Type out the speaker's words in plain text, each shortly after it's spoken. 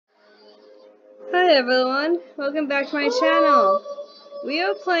Hi everyone, welcome back to my channel. We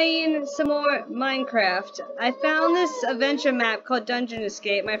are playing some more Minecraft. I found this adventure map called Dungeon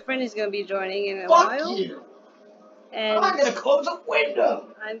Escape. My friend is going to be joining in a while. Fuck you! And I'm gonna close the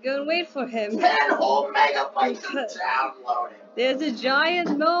window! I'm going to wait for him. 10 whole megabytes of downloading! There's a giant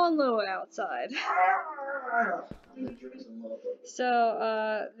Moonlu outside.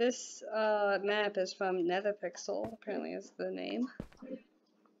 So, this map is from NetherPixel, apparently is the name.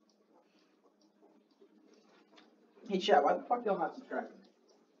 Hey chat, why the fuck y'all not subscribing?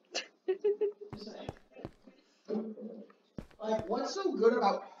 Like, what's so good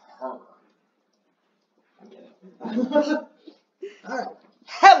about her? I'm kidding. Alright.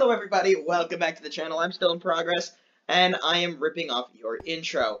 Hello everybody, welcome back to the channel. I'm still in progress, and I am ripping off your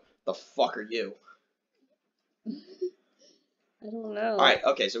intro. The fuck are you? I don't know. Alright,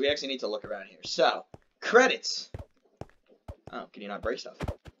 okay, so we actually need to look around here. So, credits. Oh, can you not break stuff?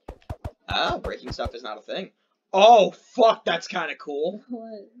 Oh, breaking stuff is not a thing. Oh, fuck, that's kind of cool.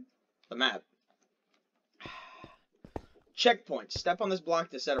 What? The map. Checkpoint. Step on this block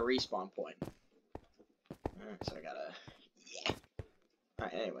to set a respawn point. Alright, so I gotta... Yeah.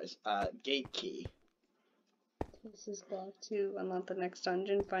 Alright, anyways. Gate key. This is block 2. Unlock the next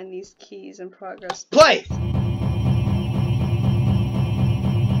dungeon. Find these keys in progress. Play!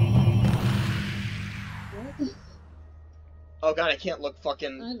 What? Oh god, I can't look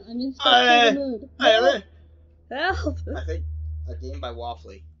fucking... I'm in spectator mode. Help! Help! I think a game by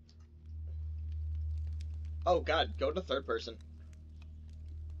Waffly. Oh god, go to third person.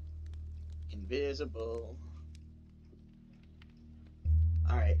 Invisible.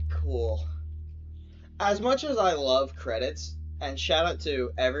 Alright, cool. As much as I love credits, and shout out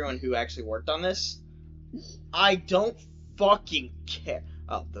to everyone who actually worked on this, I don't fucking care.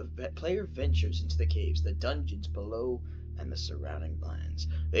 Oh, the player ventures into the caves, the dungeons below, and the surrounding lands.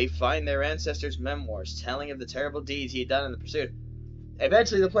 They find their ancestors' memoirs telling of the terrible deeds he had done in the pursuit.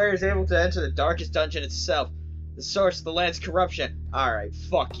 Eventually, the player is able to enter the darkest dungeon itself, the source of the land's corruption. Alright,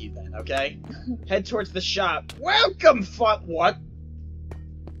 fuck you then, okay? Head towards the shop. Welcome, what? What?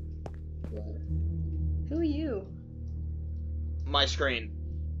 Who are you? My screen.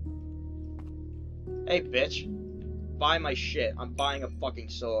 Hey, bitch. Buy my shit. I'm buying a fucking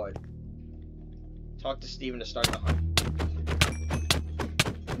sword. Talk to Steven to start the hunt.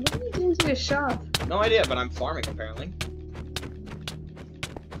 What are you doing to your shop? No idea, but I'm farming, apparently.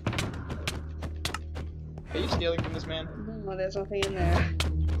 Are you stealing from this man? No, there's nothing in there.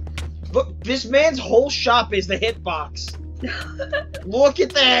 Look, this man's whole shop is the hitbox. Look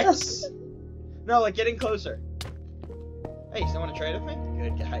at this! No, like, getting closer. Hey, you still want to trade with me?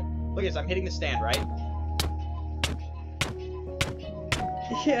 Good guy. Look at this, I'm hitting the stand, right?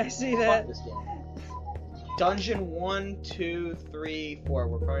 Yeah, I see Fuck that. this game. Dungeon 1, 2, 3, 4.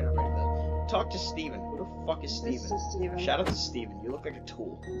 We're probably not ready for that. Talk to Steven. Who the fuck is Steven? This is Steven. Shout out to Steven. You look like a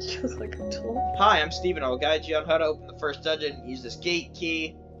tool. You look like a tool. Hi, I'm Steven. I will guide you on how to open the first dungeon. Use this gate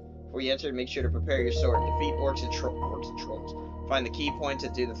key. Before you enter, make sure to prepare your sword. Defeat orcs and trolls. Find the key point to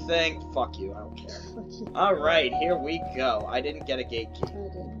do the thing. Fuck you. I don't care. Fuck you. Alright, here we go. I didn't get a gate key. I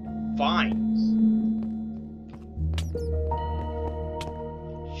did. Fine.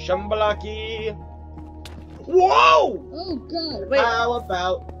 Shumbalaki. Whoa! Oh god, wait. How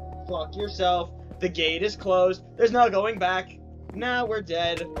about fuck yourself? The gate is closed. There's no going back. Now we're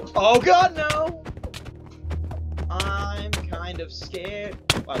dead. Oh god, no! I'm kind of scared.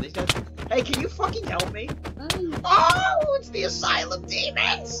 Wow, these guys. Hey, can you fucking help me? Oh, it's the Asylum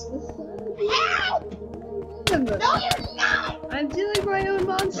Demons! Help! No, you're not! I'm dealing with my own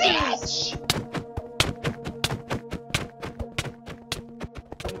monsters. Bitch!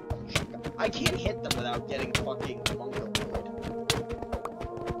 I can't hit them without getting fucking mongoed. Get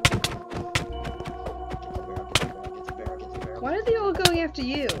the barrel. Why are they all going after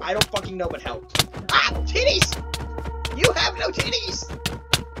you? I don't fucking know, but help. Ah, titties! You have no titties!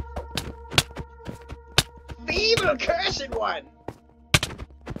 Feeble cursed one!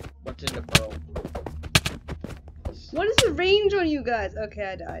 What's in the bow? What is the range on you guys? Okay,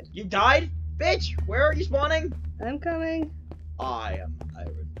 I died. You died? Bitch, where are you spawning? I'm coming. I am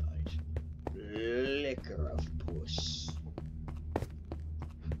Iron Knight. Liquor of puss.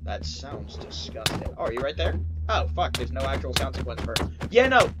 That sounds disgusting. Oh, are you right there? Oh, fuck, there's no actual consequence for... Yeah,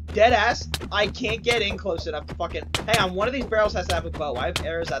 no, dead ass, I can't get in close enough to fucking... Hang on, one of these barrels has to have a bow. I have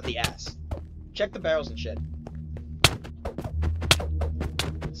arrows at the ass. Check the barrels and shit.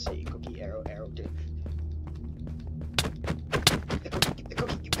 Let's see, cookie, arrow, dude.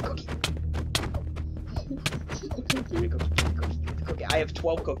 Give me the cookie. I have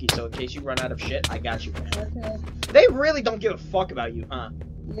 12 cookies, so in case you run out of shit, I got you. Okay. They really don't give a fuck about you, huh?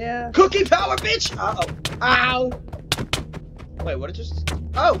 Yeah. Cookie power, bitch! Uh-oh. Ow! Wait, what it just...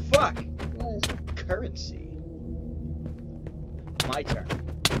 Oh, fuck! What? Currency. My turn.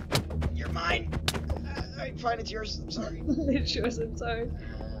 You're mine. Alright, fine, it's yours. I'm sorry. It's yours, I'm sorry.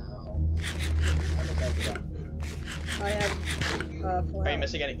 Ow. I think I'll do that. I have, Are you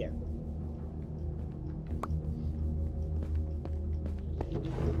missing any here?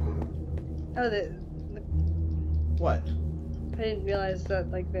 Oh, What? I didn't realize that,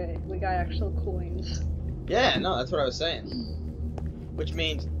 like, we got actual coins. Yeah, no, that's what I was saying. Which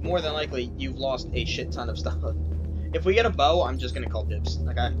means, more than likely, you've lost a shit ton of stuff. If we get a bow, I'm just gonna call dibs.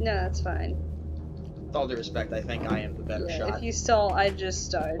 Okay? No, that's fine. With all due respect, I think I am the better Yeah, shot. if you stall, I just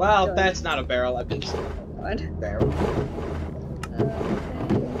started. Well, going. that's not a barrel. I've been God. barrel.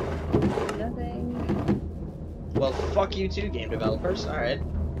 Nothing. Well, fuck you too, game developers. Alright.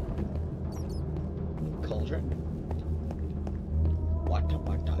 Cauldron. What?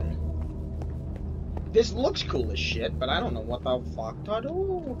 This looks cool as shit, but I don't know what the fuck to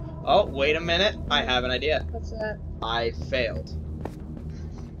do. Oh, wait a minute. I have an idea. What's that? I failed.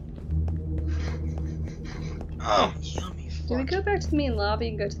 Oh, yummy fuck. Do we go back to the main lobby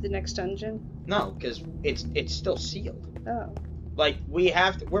and go to the next dungeon? No, because it's still sealed. Oh. Like,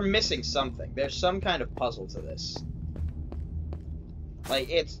 we're missing something. There's some kind of puzzle to this. Like,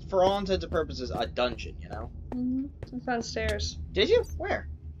 it's, for all intents and purposes, a dungeon, you know? Mm-hmm. I found stairs. Did you? Where?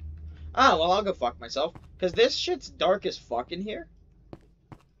 Oh, well, I'll go fuck myself. Because this shit's dark as fuck in here.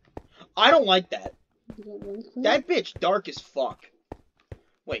 I don't like that. You don't like that? That bitch dark as fuck.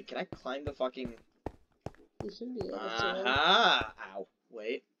 Wait, can I climb the fucking... You should be able to. Aha! Ow.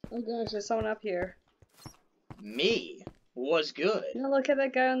 Wait. Oh gosh, there's someone up here. Me was good. Now look at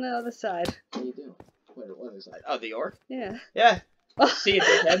that guy on the other side. What do you do? What is that? Oh, the orc? Yeah. Yeah. See you,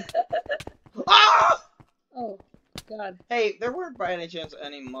 dickhead. Ah! Oh, God. Hey, there weren't by any chance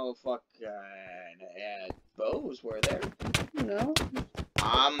any motherfucking bows, were there? No.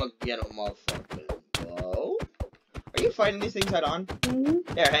 I'ma get a motherfucking bow. Are you fighting these things head on?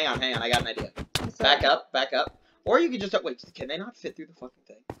 Mm-hmm. Here, hang on, I got an idea. Back up. Or you could just, wait, can they not fit through the fucking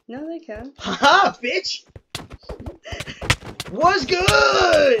thing? No, they can. Haha, bitch! Was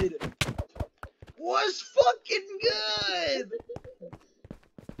good! Was fucking good!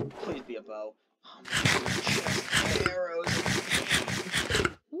 Please be a bow. Oh my God, arrows.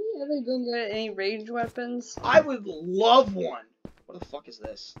 Oh, yeah, they don't get any ranged weapons. I would love one. What the fuck is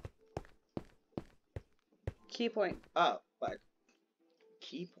this? Key point. Oh, like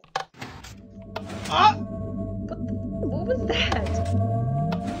key point. Ah! What was that?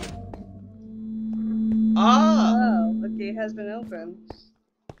 Ah! Oh, the gate has been opened.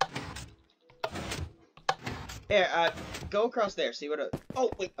 Here, go across there. See what a. Oh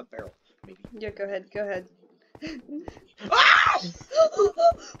wait, a barrel. Maybe. Yeah, go ahead. Ah!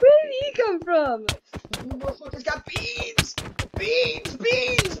 Where did he come from? Motherfucker's got beans! Beans!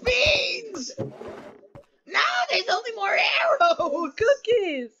 No, there's only more arrows!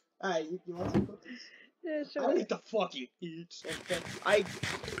 Cookies! Alright, you want some cookies? Yeah, I sure. need to fucking eat something. I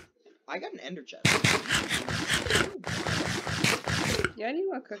got an ender chest. Yeah, I need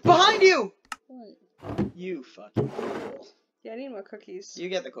more cookies. Behind you! What? You fucking fool. Yeah, I need more cookies. You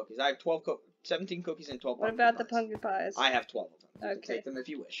get the cookies. I have 17 cookies and 12 What pumpkin about the pies. pumpkin pies? I have 12 of them. You can Okay. take them if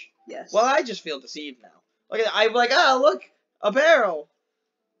you wish. Yes. Well, I just feel deceived now. Look at that. I'm like, oh, look! A barrel!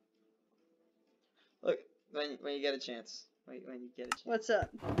 Look, when you get a chance. When you get a chance. What's up?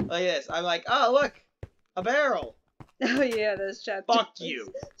 Like this. I'm like, oh, look! A barrel! Oh yeah, those trapdoors. Fuck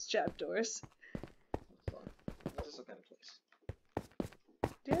you! Those trapdoors. What's this kind of place?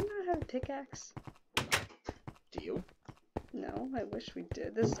 Do I not have a pickaxe? Do you? No, I wish we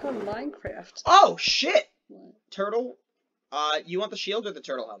did. This is called Minecraft. Oh, shit! What? Turtle? You want the shield or the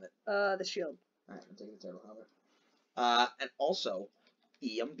turtle helmet? The shield. Alright, I'm taking the turtle helmet. And also,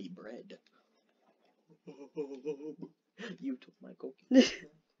 yummy bread. You took my cookie.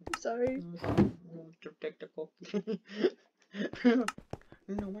 Sorry. To take the cookie.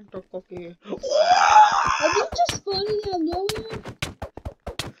 No one took cookie. Are you just spawning out of nowhere?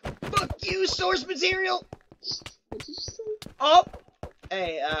 Fuck you, source material! What did you say? Up!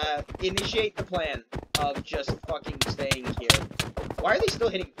 Hey, initiate the plan of just fucking staying here. Why are they still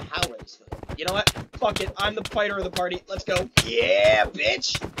hitting powers? You know what? Fuck it. I'm the fighter of the party. Let's go. Yeah,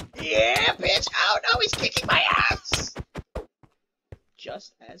 bitch! Yeah, bitch! Oh no, he's kicking my ass!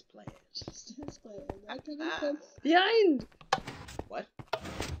 Just as planned. Behind! What?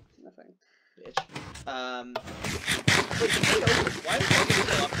 Nothing. Bitch. Wait, can they open? Why the fuck are they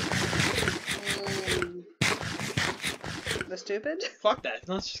still up? The stupid? Fuck that.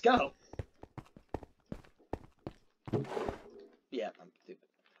 Let's just go. Yeah, I'm stupid.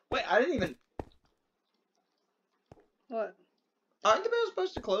 Wait, I didn't even. What? Aren't the mail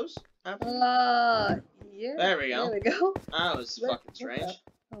supposed to close? After? Yeah. There we go. There we go. That was fucking strange.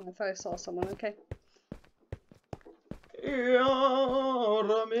 Oh, I thought I saw someone. Okay. You are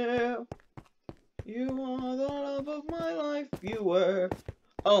the love of my life. You were.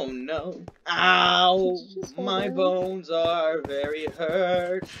 Oh no. Ow! My bones are very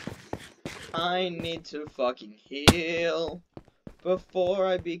hurt. I need to fucking heal before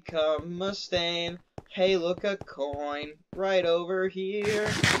I become a stain. Hey, look, a coin right over here.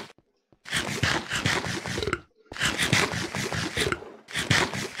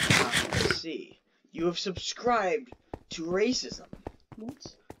 I see. You have subscribed to racism.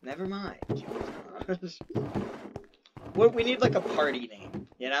 What? Never mind. What, we need like a party name,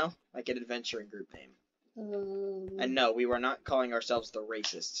 you know? Like an adventuring group name. And no, we were not calling ourselves the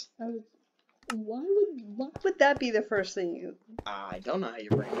racists. Why would that be the first thing you... I don't know how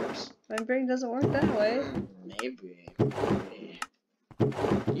your brain works. My brain doesn't work that way. Maybe.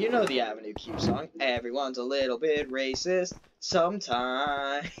 You know the Avenue Q song. Everyone's a little bit racist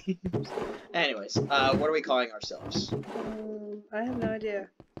sometimes. Anyways, what are we calling ourselves? I have no idea.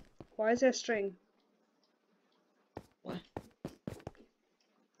 Why is there a string? What?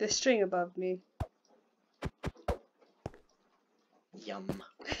 There's string above me. Yum.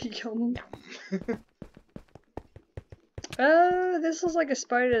 Yum. Yum. This is like a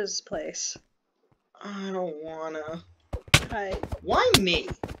spider's place. I don't wanna. Hi. Why me?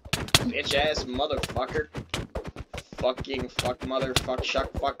 Bitch ass motherfucker. Fucking fuck motherfuck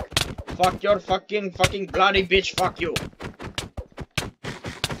shuck fuck. Fuck your fucking bloody bitch, fuck you.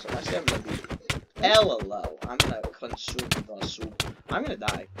 So I say I'm gonna be LOL. I'm gonna consume the soup. I'm gonna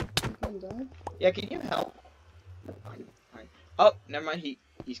die. I'm done. Yeah, can you help? Fine. Oh, never mind,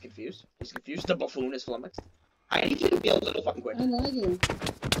 he's confused. He's confused. The buffoon is flummoxed. I need you to be a little fucking quick. I'm lagging.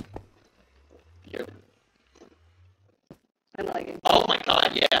 You're... I'm lagging. Oh my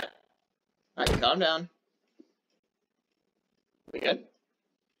god, yeah. Alright, calm down. We good?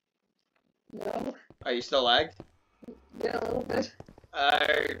 No. Are you still lagged? Yeah, a little bit.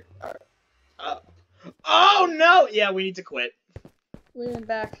 Oh no! Yeah, we need to quit. Wait, I'm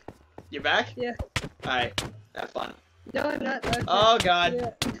back. You're back? Yeah. Alright, have fun. No, I'm not. Okay. Oh god.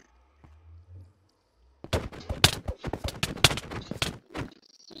 Yeah.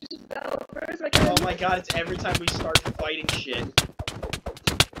 No, first I Oh my god, it's every time we start fighting shit.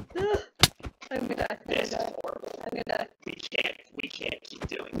 I'm gonna die. This is horrible. I'm gonna die. We can't keep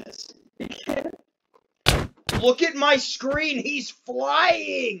doing this. You can't. Look at my screen, he's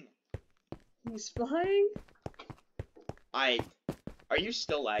flying! He's flying? Are you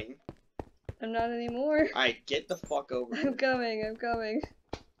still lagging? I'm not anymore. Alright, get the fuck over here. I'm coming.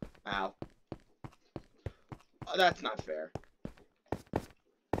 Ow. Oh, that's not fair.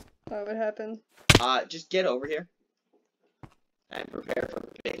 What would happen? Just get over here. And prepare for a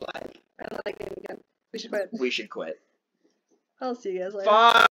big lag. I'm lagging again. We should quit. We should quit. I'll see you guys later. Fine.